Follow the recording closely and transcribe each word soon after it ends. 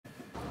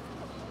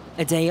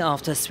A day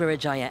after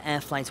Sriwijaya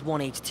Air Flight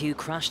 182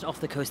 crashed off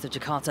the coast of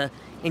Jakarta,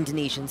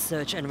 Indonesian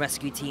search and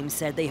rescue teams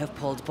said they have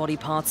pulled body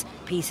parts,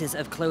 pieces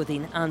of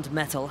clothing and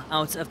metal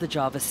out of the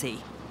Java Sea.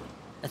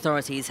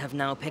 Authorities have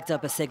now picked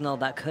up a signal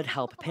that could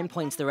help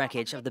pinpoint the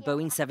wreckage of the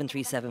Boeing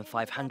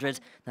 737-500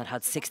 that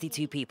had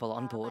 62 people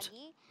on board.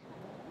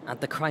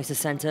 At the crisis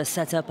center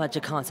set up at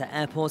Jakarta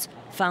Airport,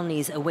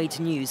 families await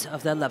news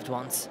of their loved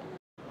ones.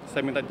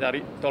 Saya minta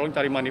tolong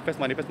cari manifest.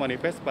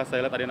 Pas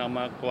saya lihat ada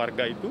nama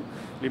keluarga itu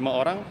 5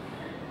 orang,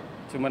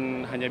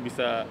 cuman hanya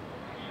bisa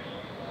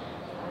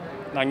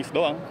nangis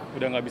doang,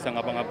 udah nggak bisa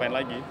ngapa-ngapain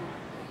lagi.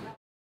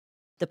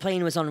 The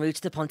plane was en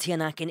route to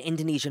Pontianak in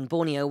Indonesian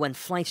Borneo when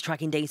flight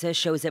tracking data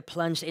shows it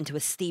plunged into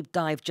a steep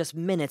dive just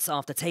minutes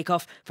after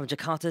takeoff from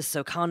Jakarta's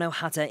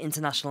Soekarno-Hatta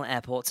International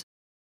Airport.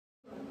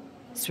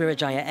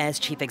 Sriwijaya Air's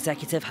chief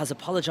executive has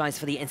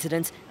apologized for the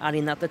incident,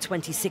 adding that the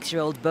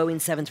 26-year-old Boeing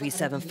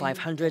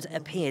 737-500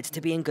 appeared to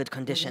be in good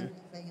condition.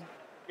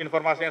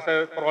 Informasi yang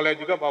saya peroleh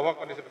juga bahwa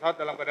kondisi pesawat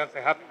dalam keadaan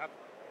sehat,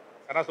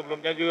 karena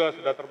sebelumnya juga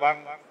sudah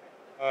terbang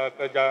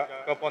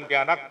ke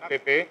Pontianak,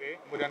 PP,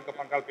 kemudian ke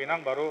Pangkal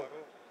Pinang, baru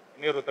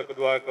ini rute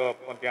kedua ke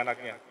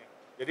Pontianaknya.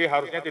 Jadi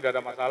harusnya tidak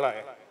ada masalah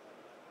ya.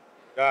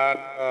 Dan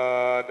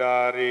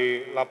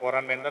dari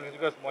laporan maintenance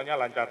juga semuanya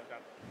lancar.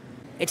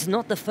 It's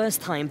not the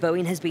first time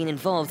Boeing has been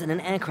involved in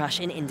an air crash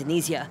in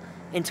Indonesia.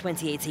 In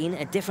 2018,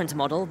 a different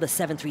model, the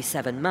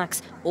 737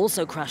 MAX,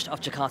 also crashed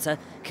off Jakarta,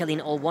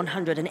 killing all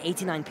 189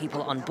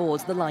 people on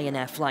board the Lion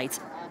Air flight.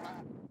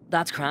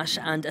 That crash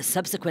and a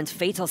subsequent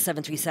fatal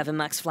 737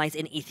 MAX flight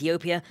in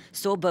Ethiopia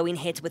saw Boeing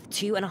hit with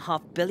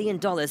 $2.5 billion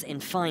in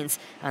fines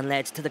and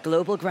led to the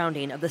global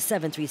grounding of the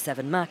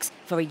 737 MAX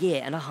for a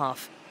year and a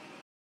half.